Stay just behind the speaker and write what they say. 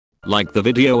Like the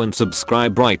video and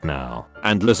subscribe right now,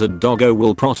 and Lizard Doggo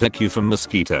will protect you from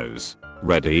mosquitoes.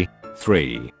 Ready?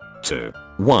 3, 2,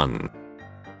 1.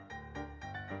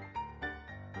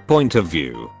 Point of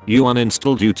view, you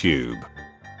uninstalled YouTube.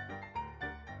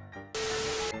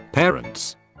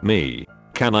 Parents, me,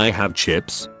 can I have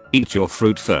chips? Eat your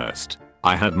fruit first.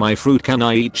 I had my fruit, can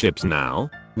I eat chips now?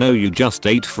 No, you just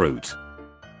ate fruit.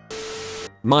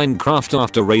 Minecraft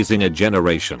after raising a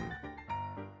generation.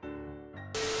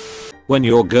 When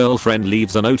your girlfriend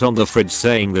leaves a note on the fridge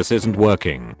saying this isn't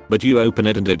working, but you open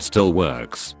it and it still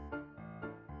works.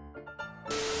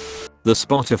 The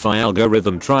Spotify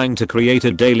algorithm trying to create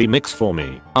a daily mix for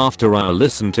me after I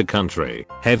listen to country,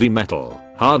 heavy metal,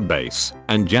 hard bass,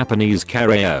 and Japanese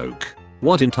karaoke.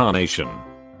 What intonation?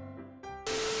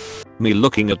 Me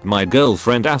looking at my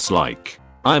girlfriend ass like,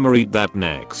 I'ma eat that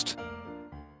next.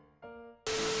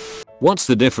 What's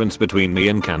the difference between me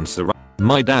and cancer?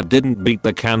 My dad didn't beat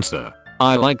the cancer.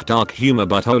 I like dark humor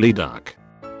but holy duck.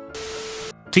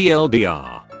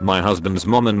 TLDR. My husband's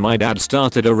mom and my dad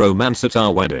started a romance at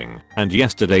our wedding, and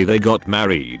yesterday they got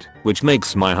married, which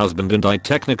makes my husband and I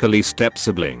technically step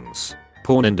siblings.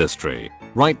 Porn industry.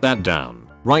 Write that down.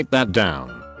 Write that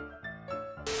down.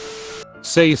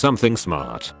 Say something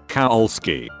smart,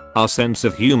 Kowalski. Our sense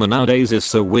of humor nowadays is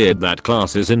so weird that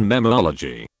classes in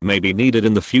Memellion may be needed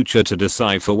in the future to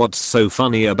decipher what's so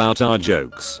funny about our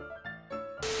jokes.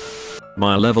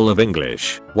 My level of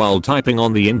English while typing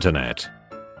on the internet.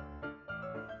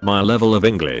 My level of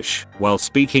English while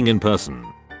speaking in person.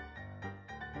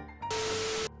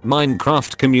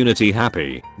 Minecraft community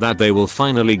happy that they will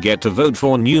finally get to vote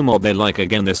for new mod they like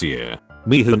again this year.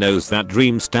 Me who knows that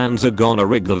Dream stands are gonna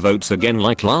rig the votes again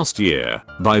like last year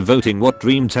by voting what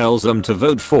Dream tells them to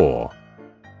vote for.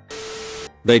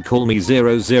 They call me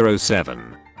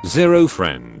 007. 0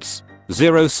 friends.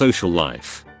 0 social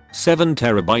life. 7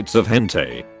 terabytes of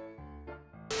hentai.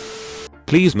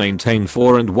 Please maintain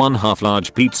 4 1/2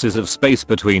 large pizzas of space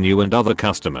between you and other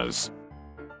customers.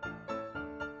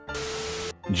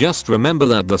 Just remember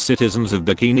that the citizens of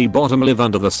Bikini Bottom live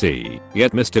under the sea,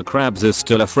 yet Mr. Krabs is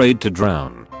still afraid to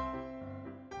drown.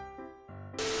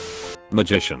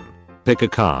 Magician. Pick a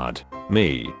card.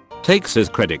 Me. Takes his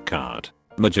credit card.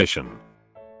 Magician.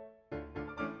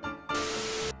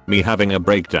 Me having a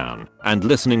breakdown and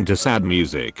listening to sad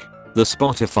music. The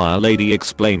Spotify lady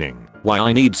explaining why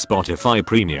I need Spotify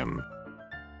Premium.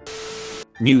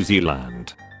 New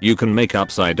Zealand. You can make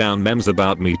upside down memes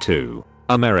about me too.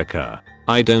 America.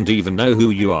 I don't even know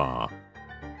who you are.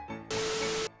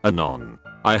 Anon.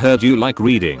 I heard you like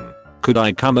reading. Could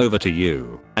I come over to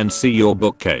you and see your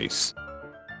bookcase?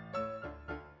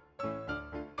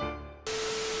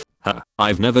 Huh,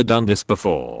 I've never done this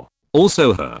before.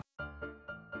 Also her.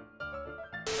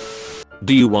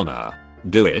 Do you wanna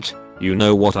do it? You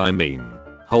know what I mean.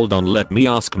 Hold on, let me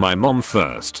ask my mom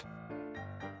first.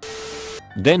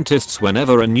 Dentists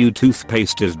whenever a new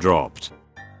toothpaste is dropped.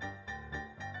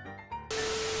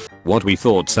 What we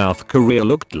thought South Korea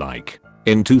looked like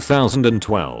in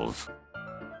 2012.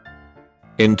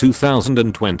 In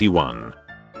 2021.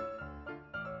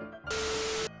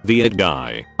 The ed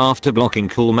guy after blocking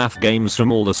cool math games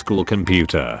from all the school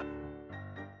computer.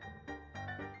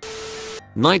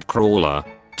 Nightcrawler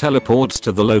teleports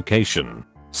to the location.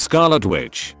 Scarlet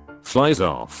Witch flies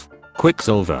off.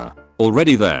 Quicksilver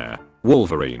already there.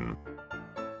 Wolverine.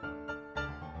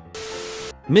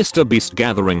 Mr. Beast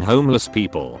gathering homeless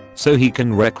people so he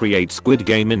can recreate Squid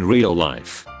Game in real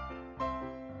life.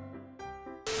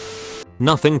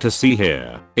 Nothing to see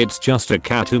here. It's just a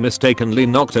cat who mistakenly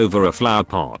knocked over a flower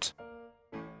pot.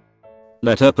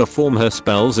 Let her perform her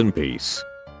spells in peace.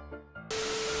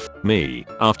 Me,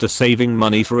 after saving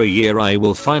money for a year I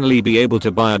will finally be able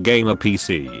to buy a gamer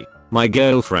PC. My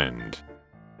girlfriend.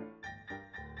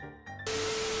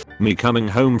 Me coming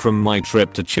home from my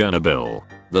trip to Chernobyl.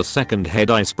 The second head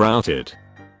I sprouted.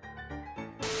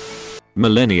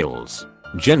 Millennials.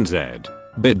 Gen Z.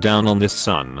 Bit down on this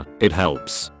son. It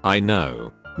helps. I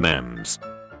know. Memes.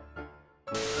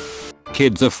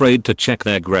 Kids afraid to check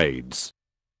their grades.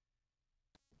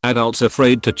 Adults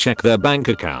afraid to check their bank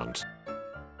account.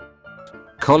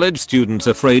 College students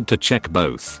afraid to check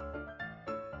both.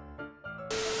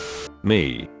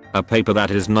 Me. A paper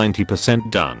that is 90%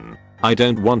 done. I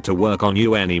don't want to work on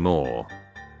you anymore.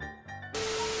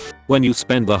 When you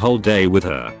spend the whole day with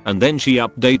her and then she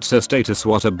updates her status,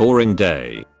 what a boring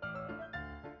day.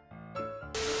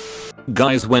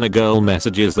 Guys when a girl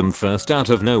messages them first out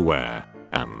of nowhere.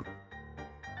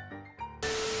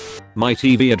 My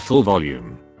TV at full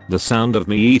volume. The sound of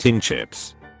me eating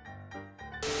chips.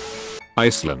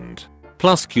 Iceland.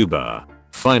 Plus Cuba.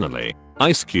 Finally.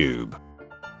 Ice Cube.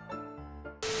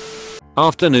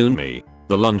 Afternoon me.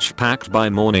 The lunch packed by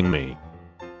morning me.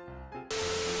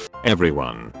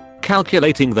 Everyone.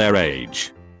 Calculating their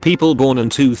age. People born in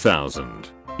 2000.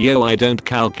 Yo, I don't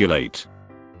calculate.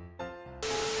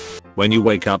 When you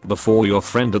wake up before your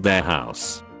friend at their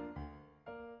house.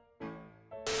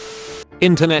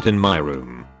 Internet in my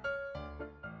room.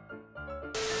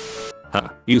 Huh,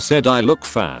 you said I look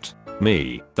fat.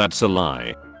 Me, that's a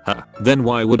lie. Huh, then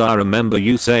why would I remember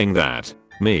you saying that?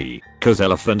 Me, cause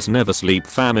elephants never sleep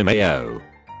fam-mayo.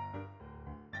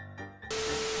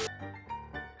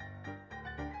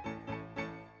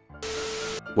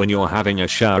 When you're having a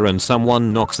shower and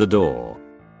someone knocks the door.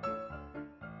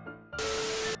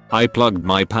 I plugged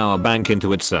my power bank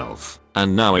into itself,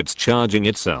 and now it's charging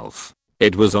itself.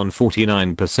 It was on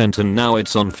 49% and now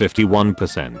it's on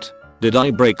 51%. Did I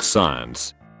break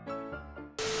science?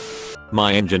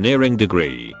 My engineering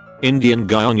degree. Indian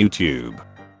guy on YouTube.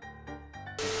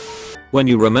 When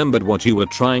you remembered what you were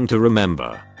trying to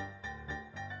remember.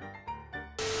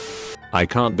 I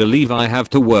can't believe I have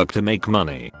to work to make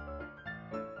money.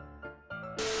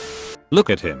 Look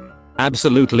at him.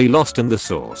 Absolutely lost in the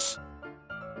sauce.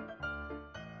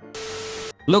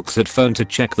 Looks at phone to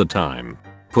check the time.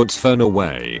 Puts phone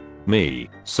away. Me.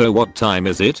 So what time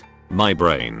is it? My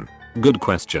brain. Good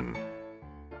question.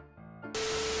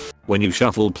 When you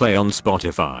shuffle play on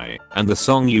Spotify and the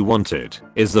song you wanted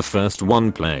is the first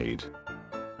one played.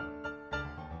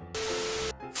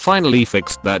 Finally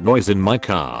fixed that noise in my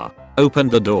car.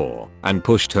 Opened the door and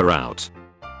pushed her out.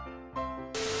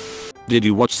 Did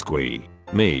you watch Squee?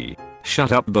 Me.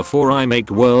 Shut up before I make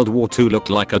World War II look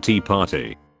like a tea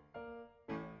party.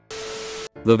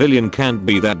 The villain can't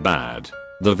be that bad.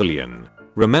 The villain.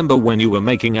 Remember when you were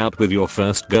making out with your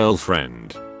first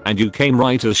girlfriend and you came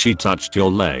right as she touched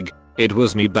your leg? It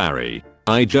was me, Barry.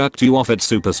 I jerked you off at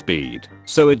super speed,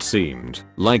 so it seemed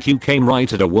like you came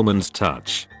right at a woman's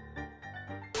touch.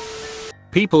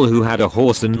 People who had a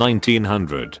horse in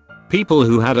 1900. People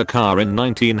who had a car in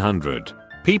 1900.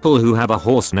 People who have a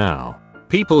horse now.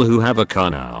 People who have a car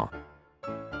now.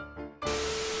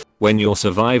 When you're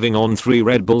surviving on 3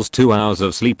 Red Bulls, 2 hours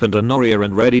of sleep and a Noria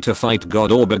and ready to fight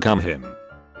God or become him.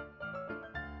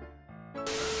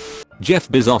 Jeff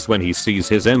Bezos when he sees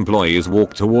his employees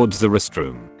walk towards the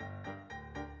restroom.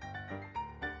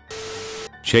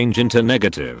 Change into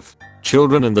negative.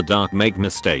 Children in the dark make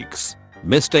mistakes.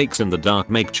 Mistakes in the dark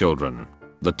make children.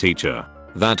 The teacher.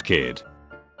 That kid.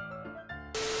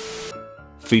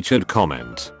 Featured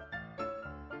comment.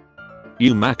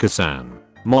 You Makasan.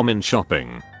 Mom in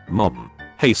shopping. Mom.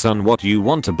 Hey son, what you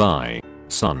want to buy?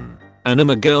 Son.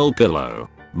 Anima girl pillow.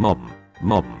 Mom.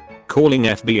 Mom. Calling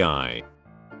FBI.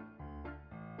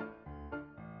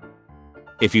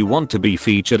 If you want to be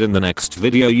featured in the next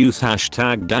video, use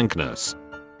hashtag Dankness.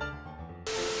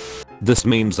 This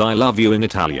means I love you in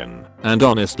Italian, and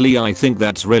honestly I think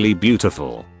that's really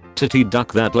beautiful. Titty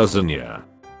duck that lasagna.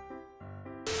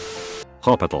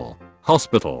 Hospital.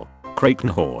 Hospital. Kraken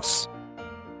horse.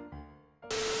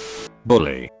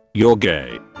 Bully. You're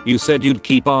gay. You said you'd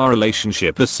keep our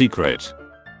relationship a secret.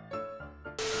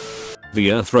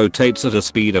 The earth rotates at a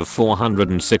speed of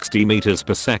 460 meters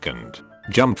per second.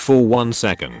 Jump for 1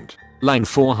 second. Line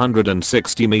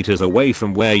 460 meters away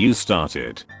from where you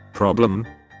started. Problem?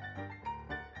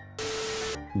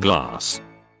 Glass.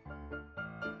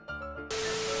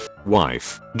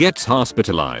 Wife gets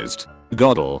hospitalized.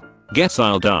 Goddle gets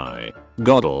I'll die.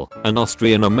 Goddle, an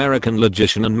Austrian-American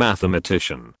logician and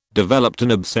mathematician, developed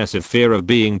an obsessive fear of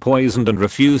being poisoned and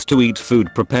refused to eat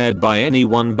food prepared by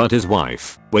anyone but his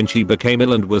wife. When she became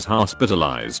ill and was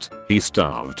hospitalized, he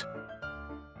starved.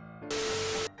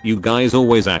 You guys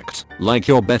always act like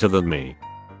you're better than me.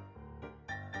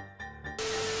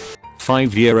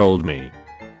 5-year-old me.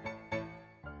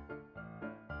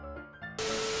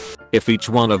 If each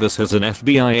one of us has an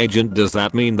FBI agent, does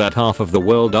that mean that half of the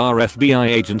world are FBI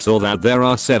agents, or that there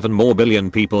are 7 more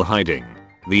billion people hiding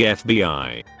the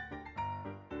FBI?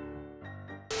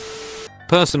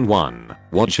 Person 1.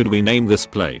 What should we name this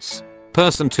place?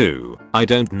 Person 2. I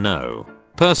don't know.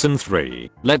 Person 3.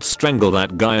 Let's strangle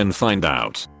that guy and find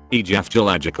out.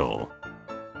 Ejaculological.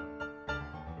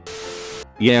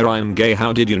 Yeah, I'm gay.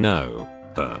 How did you know?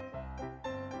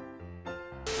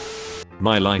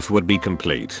 My life would be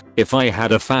complete if I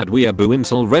had a fat weeaboo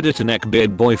incel Reddit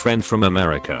neckbeard boyfriend from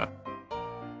America.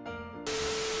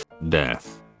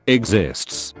 Death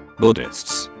exists.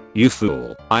 Buddhists. You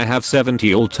fool. I have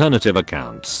 70 alternative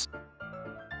accounts.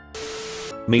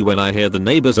 Me when I hear the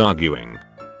neighbors arguing.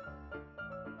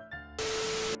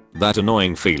 That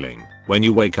annoying feeling when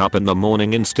you wake up in the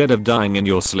morning instead of dying in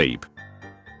your sleep.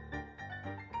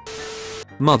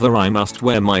 Mother, I must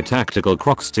wear my tactical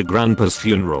Crocs to grandpa's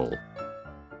funeral.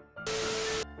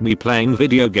 Me playing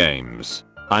video games.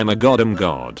 I'm a goddamn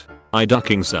god. I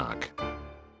ducking suck.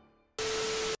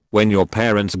 When your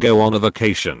parents go on a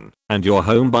vacation and you're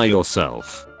home by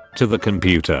yourself. To the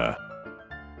computer.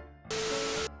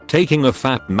 Taking a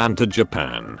fat man to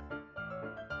Japan.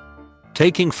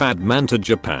 Taking fat man to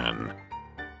Japan.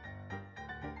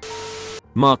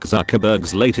 Mark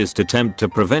Zuckerberg's latest attempt to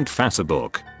prevent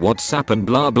Facebook, WhatsApp and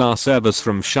blah blah servers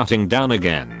from shutting down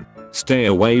again. Stay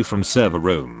away from server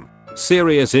room.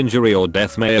 Serious injury or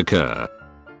death may occur.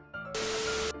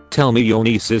 Tell me your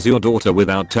niece is your daughter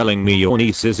without telling me your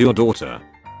niece is your daughter.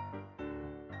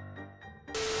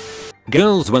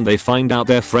 Girls when they find out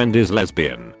their friend is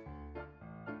lesbian.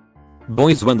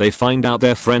 Boys when they find out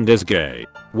their friend is gay.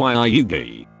 Why are you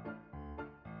gay?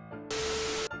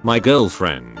 My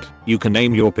girlfriend, you can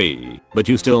name your pee, but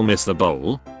you still miss the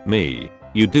bowl. Me,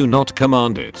 you do not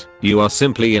command it, you are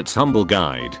simply its humble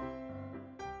guide.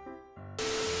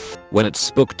 When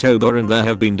it's Spooktober and there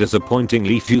have been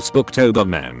disappointingly few Spooktober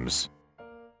memes.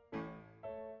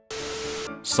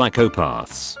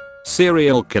 Psychopaths.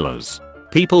 Serial killers.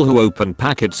 People who open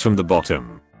packets from the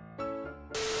bottom.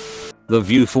 The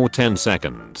View for 10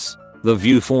 seconds. The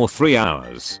View for 3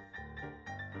 hours.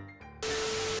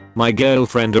 My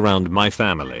girlfriend around my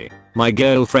family. My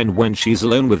girlfriend when she's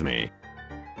alone with me.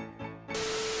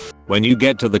 When you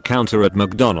get to the counter at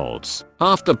McDonald's,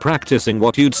 after practicing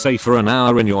what you'd say for an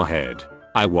hour in your head.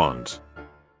 I want.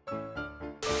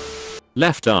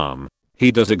 Left arm.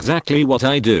 He does exactly what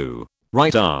I do.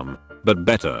 Right arm. But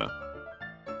better.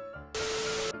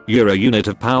 You're a unit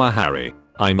of power, Harry.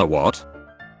 I'm a what?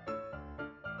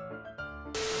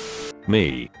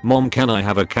 Me. Mom, can I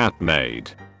have a cat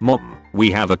maid? Mom,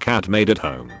 we have a cat maid at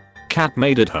home. Cat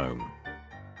maid at home.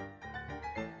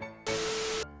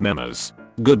 Memes.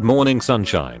 Good morning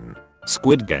sunshine.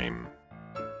 Squid Game.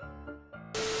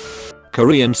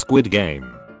 Korean Squid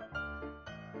Game.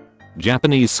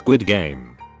 Japanese Squid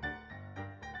Game.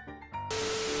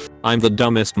 I'm the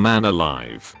dumbest man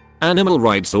alive. Animal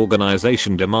rights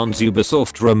organization demands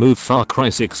Ubisoft remove Far Cry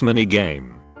 6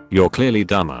 minigame. You're clearly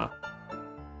dumber.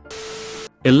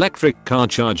 Electric car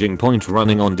charging point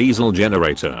running on diesel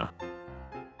generator.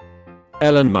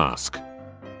 Elon Musk.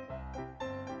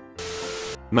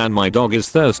 Man, my dog is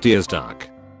thirsty as duck.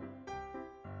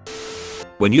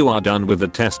 When you are done with the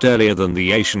test earlier than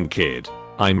the Asian kid,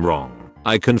 I'm wrong.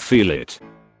 I can feel it.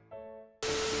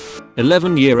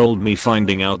 11-year-old me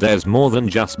finding out there's more than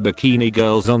just bikini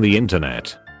girls on the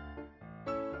internet.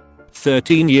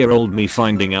 13-year-old me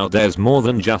finding out there's more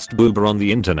than just boober on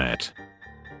the internet.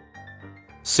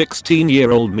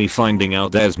 16-year-old me finding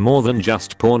out there's more than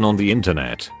just porn on the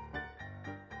internet.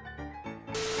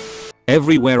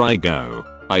 Everywhere I go,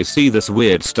 I see this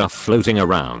weird stuff floating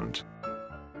around.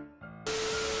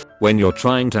 When you're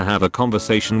trying to have a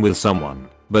conversation with someone,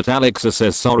 but Alexa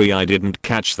says sorry I didn't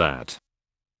catch that.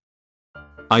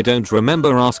 I don't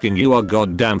remember asking you a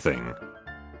goddamn thing.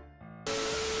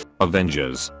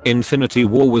 Avengers: Infinity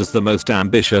War was the most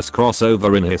ambitious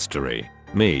crossover in history.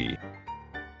 Me.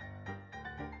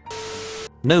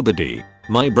 Nobody.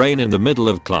 My brain in the middle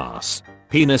of class.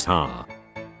 Penis ha.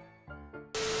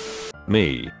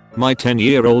 Me. My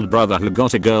 10-year-old brother who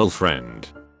got a girlfriend.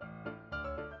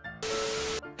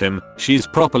 Him. She's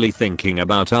properly thinking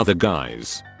about other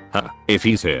guys. Huh. If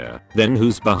he's here, then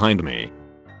who's behind me?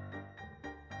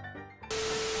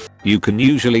 You can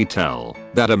usually tell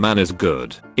that a man is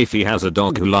good if he has a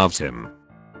dog who loves him.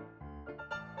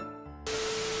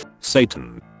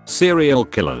 Satan. Serial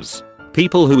killers.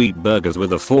 People who eat burgers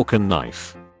with a fork and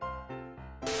knife.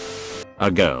 A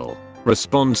girl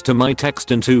responds to my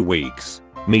text in 2 weeks.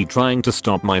 Me trying to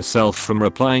stop myself from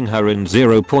replying her in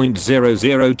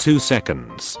 0.002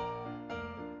 seconds.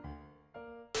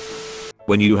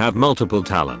 When you have multiple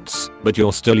talents, but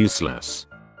you're still useless.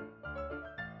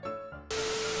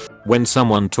 When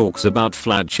someone talks about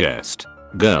flat chest.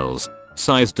 Girls.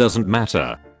 Size doesn't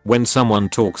matter. When someone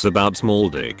talks about small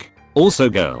dick. Also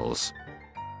girls.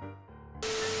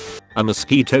 A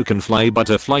mosquito can fly but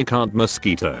a fly can't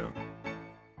mosquito.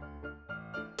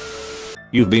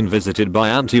 You've been visited by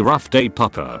Anti-Rough Day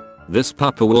Pupper. This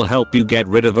pupper will help you get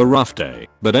rid of a rough day,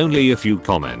 but only if you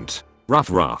comment, rough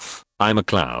rough, I'm a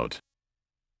cloud.